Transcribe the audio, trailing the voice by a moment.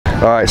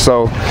All right,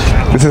 so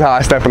this is how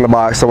I step in the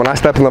box. So when I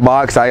step in the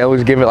box, I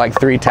always give it like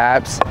 3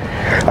 taps.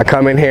 I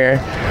come in here,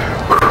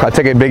 I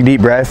take a big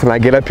deep breath, and I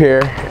get up here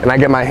and I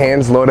get my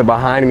hands loaded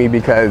behind me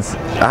because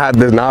I have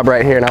this knob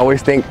right here, and I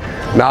always think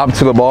knob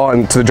to the ball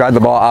and to drive the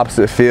ball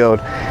opposite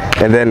field.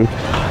 And then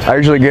I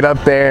usually get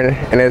up there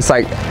and it's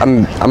like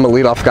I'm a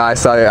leadoff guy,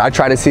 so I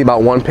try to see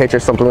about 1 pitch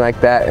or something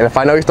like that. And if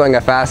I know he's throwing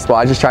a fastball,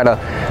 I just try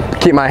to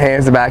keep my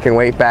hands back and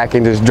weight back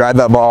and just drive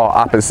that ball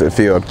opposite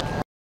field.